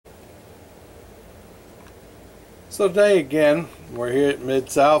So today again, we're here at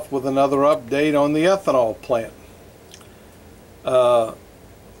Mid-South with another update on the ethanol plant.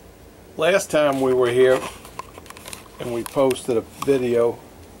 Last time we were here and we posted a video,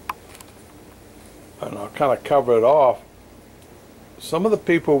 and I'll kind of cover it off. Some of the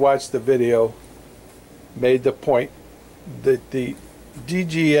people who watched the video made the point that the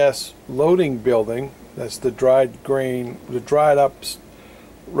DGS loading building, that's the dried grain, the dried up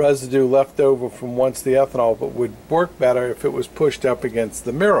residue left over from once the ethanol, but would work better if it was pushed up against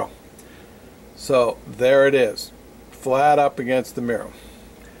the mirror. So there it is, flat up against the mirror.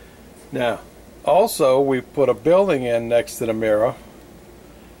 Now also we put a building in next to the mirror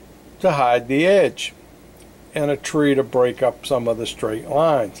to hide the edge and a tree to break up some of the straight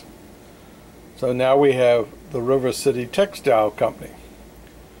lines. So now we have the River City Textile Company,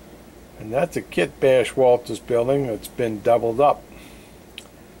 and that's a Kit Bash Walters building that's been doubled up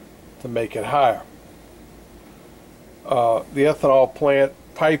to make it higher. The ethanol plant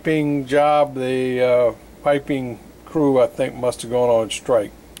piping job, the piping crew I think must have gone on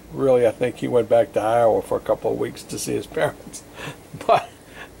strike. Really, I think he went back to Iowa for a couple of weeks to see his parents. But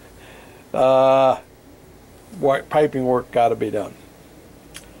piping work got to be done.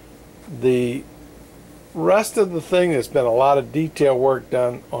 The rest of the thing, there's been a lot of detail work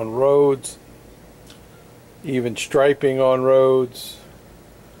done on roads, even striping on roads,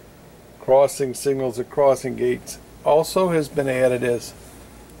 crossing signals at crossing gates. Also has been added is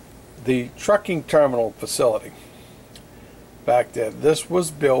the trucking terminal facility back there. This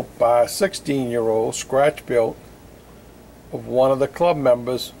was built by a 16-year-old, scratch built, of one of the club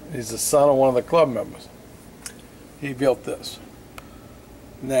members. He's the son of one of the club members. He built this.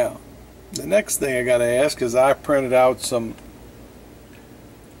 Now the next thing I got to ask is, I printed out some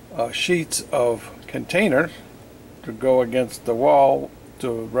sheets of containers to go against the wall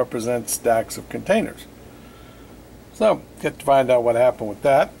to represent stacks of containers. So get to find out what happened with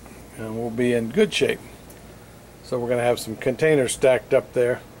that, and we'll be in good shape. So we're going to have some containers stacked up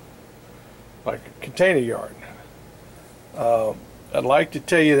there like a container yard. I'd like to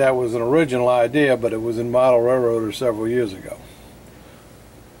tell you that was an original idea, but it was in Model Railroader several years ago.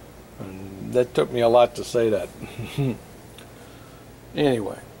 And that took me a lot to say that.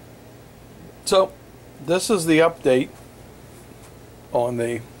 Anyway, so this is the update on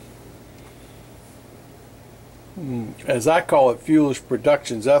the, as I call it, Fuelish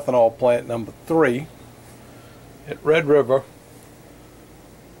Productions ethanol plant number 3 at Red River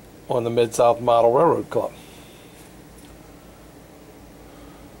on the Mid-South Model Railroad Club.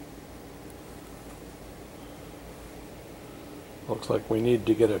 Looks like we need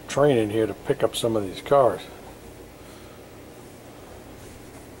to get a train in here to pick up some of these cars.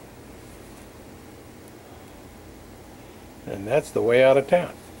 And that's the way out of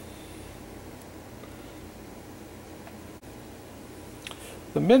town.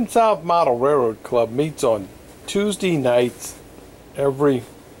 The Mid-South Model Railroad Club meets on Tuesday nights every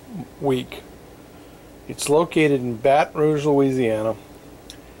week. It's located in Baton Rouge, Louisiana.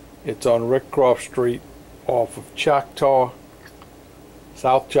 It's on Rickcroft Street off of Choctaw,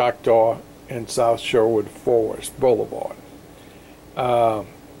 South Choctaw, and South Sherwood Forest Boulevard.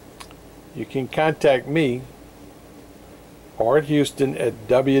 You can contact me or at Houston at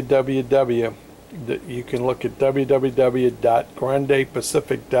www. You can look at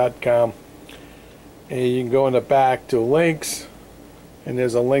www.grandepacific.com, and you can go in the back to links, and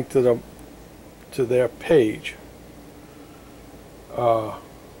there's a link to their page. But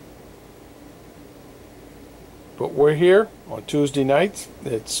we're here on Tuesday nights.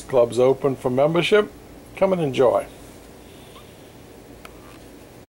 It's club's open for membership. Come and enjoy.